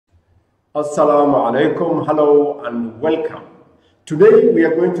Assalamu alaikum, hello and welcome. Today we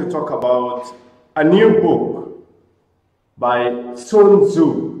are going to talk about a new book by Sun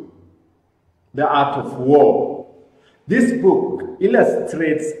Tzu, The Art of War. This book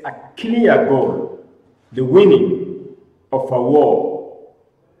illustrates a clear goal, the winning of a war.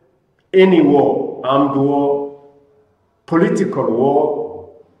 Any war, armed war, political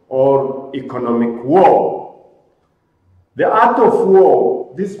war, or economic war. The Art of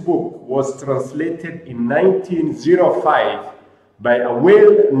War, this book was translated in 1905 by a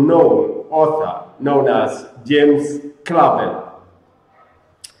well-known author known as James Clavell.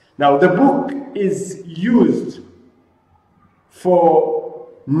 Now, the book is used for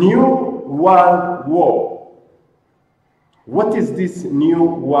New World War. What is this New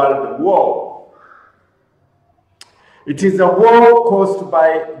World War? It is a war caused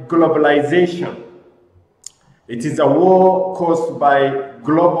by globalization. It is a war caused by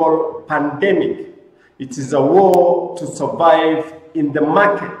global pandemic. It is a war to survive in the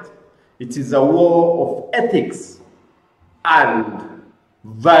market. It is a war of ethics and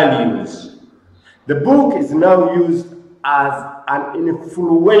values. The book is now used as an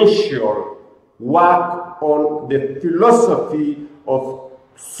influential work on the philosophy of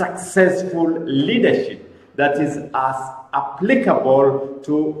successful leadership that is as applicable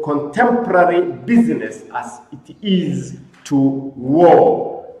to contemporary business as it is to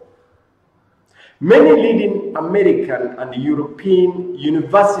war. Many leading American and European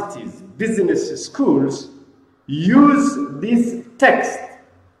universities, business schools use this text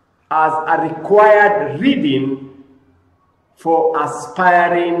as a required reading for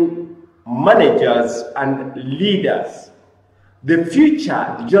aspiring managers and leaders. The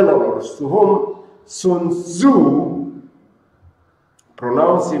future generals to whom Sun Tzu,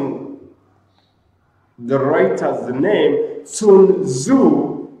 pronouncing the writer's name, Sun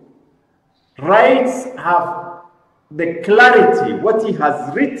Tzu, writes have the clarity. What he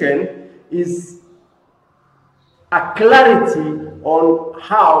has written is a clarity on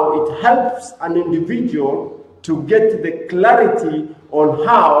how it helps an individual to get the clarity on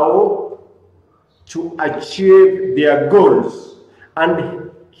how to achieve their goals. And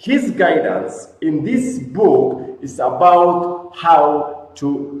his guidance in this book is about how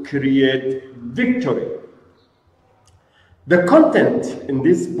to create victory. The content in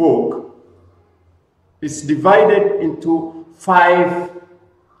this book is divided into 5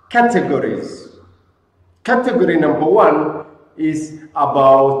 categories. Category number 1 is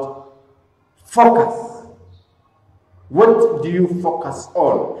about focus. What do you focus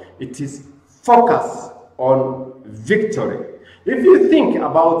on? It is focus on victory. If you think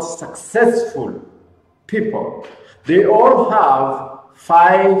about successful people, they all have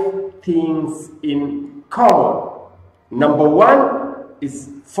 5 things in common. Number 1 is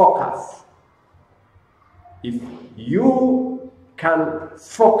focus. If you can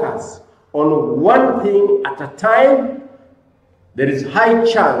focus on one thing at a time, there is high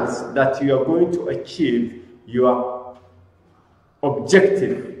chance that you are going to achieve your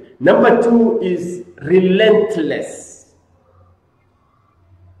objective. Number 2 is relentless.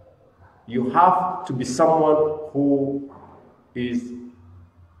 You have to be someone who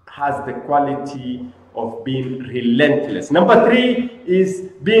has the quality of being relentless. Number 3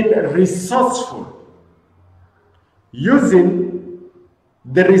 is being resourceful, using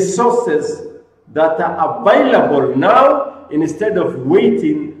the resources that are available now instead of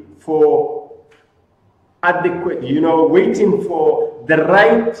waiting for adequate, waiting for the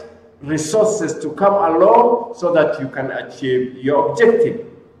right resources to come along so that you can achieve your objective.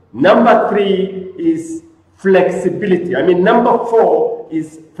 Number 3 is flexibility. Number 4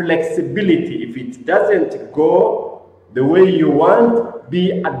 is flexibility. If it doesn't go the way you want,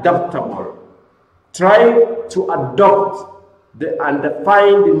 be adaptable. Try to adopt and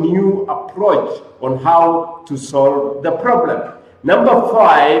find a new approach on how to solve the problem. Number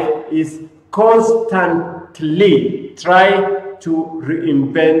 5 is constantly try to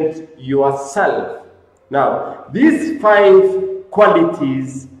reinvent yourself. Now, these 5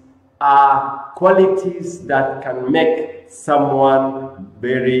 qualities are qualities that can make someone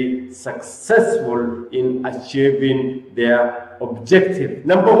very successful in achieving their objective.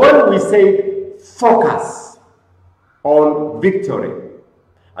 Number 1, we say focus on victory.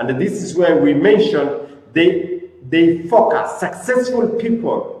 And this is where we mention they focus. Successful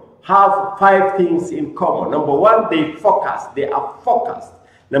people have 5 things in common. Number 1, they focus. They are focused.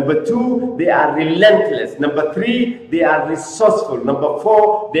 Number 2, they are relentless. Number 3, they are resourceful. Number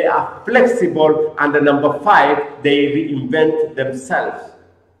 4, they are flexible. And number 5, they reinvent themselves.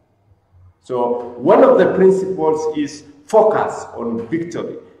 So one of the principles is focus on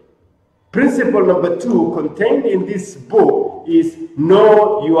victory. Principle number 2 contained in this book is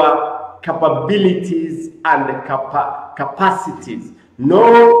know your capabilities and capacities.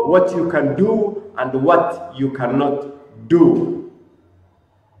 Know what you can do and what you cannot do.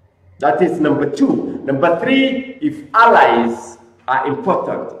 That is number 2. Number 3, if allies are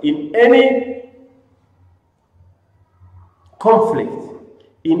important in any conflict,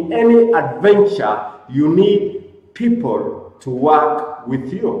 in any adventure, you need people to work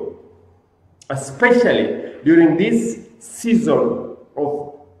with you. Especially during this season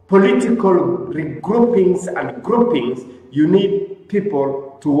of political regroupings and groupings, you need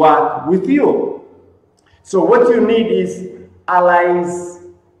people to work with you. So what you need is allies,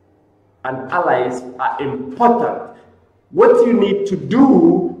 and allies are important. What you need to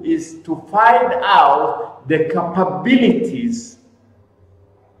do is to find out the capabilities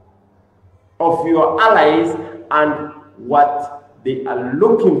of your allies and what they are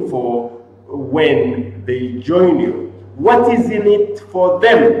looking for when they join you. What is in it for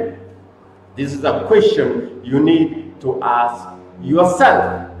them? This is a question you need to ask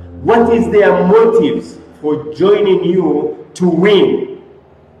yourself. What is their motives for joining you to win?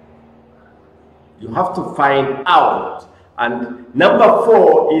 You have to find out. And number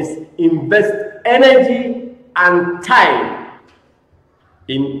 4 is invest energy and time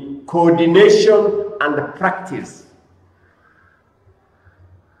in coordination and practice.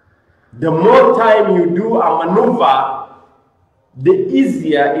 The more time you do a maneuver, the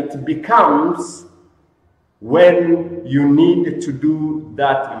easier it becomes when you need to do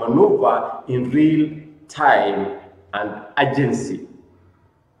that maneuver in real time and urgency.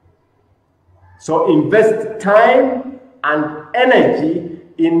 So invest time and energy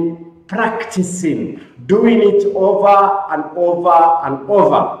in practicing, doing it over and over and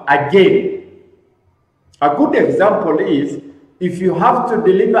over again. A good example is if you have to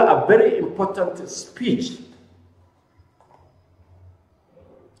deliver a very important speech,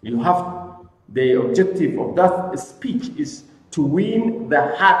 you have the objective of that speech is to win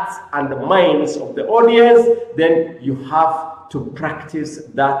the hearts and the minds of the audience, then you have to practice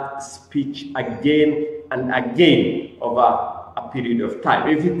that speech again and again over a period of time.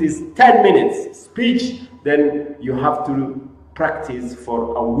 If it is 10 minutes speech, then you have to practice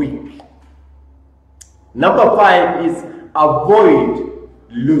for a week. Number 5 is avoid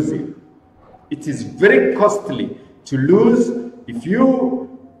losing. It is very costly to lose. If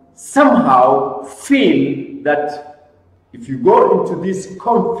you somehow feel that if you go into this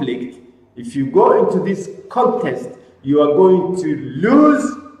conflict, if you go into this contest, you are going to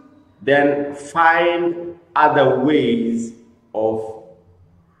lose, then find other ways of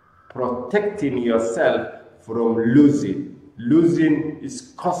protecting yourself from losing. Losing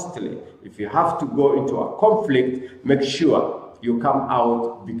is costly. If you have to go into a conflict, make sure you come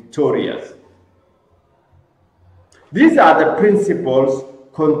out victorious. These are the principles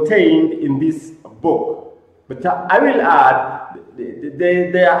contained in this book. But I will add,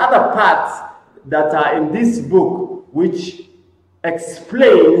 there are other parts that are in this book which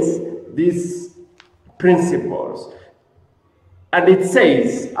explains these principles. And it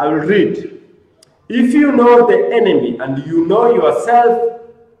says, I will read, if you know the enemy and you know yourself,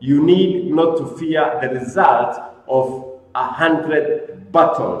 you need not to fear the result of 100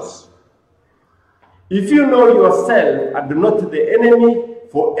 battles. If you know yourself and not the enemy,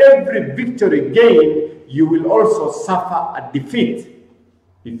 for every victory gained, you will also suffer a defeat.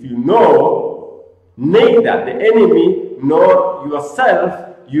 If you know neither the enemy nor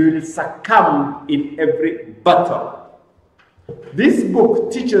yourself, you will succumb in every battle. This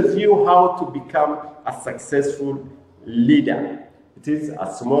book teaches you how to become a successful leader. It is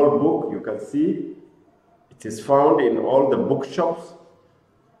a small book, you can see. It is found in all the bookshops.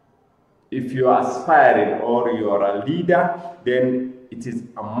 If you are aspiring or you are a leader, then it is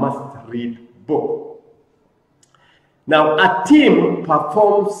a must-read book. Now, a team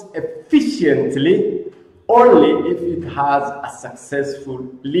performs efficiently only if it has a successful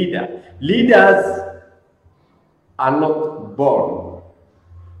leader. Leaders are not born,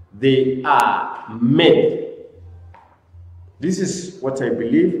 they are made. This is what I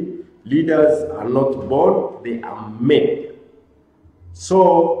believe. Leaders are not born, they are made.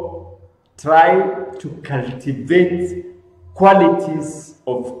 So try to cultivate qualities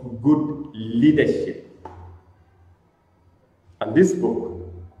of good leadership. And this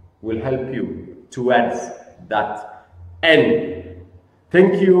book will help you towards that end.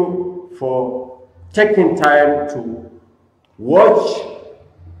 Thank you for taking time to watch.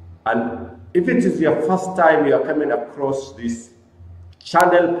 And if it is your first time you are coming across this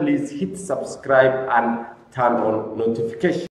channel, please hit subscribe and turn on notifications.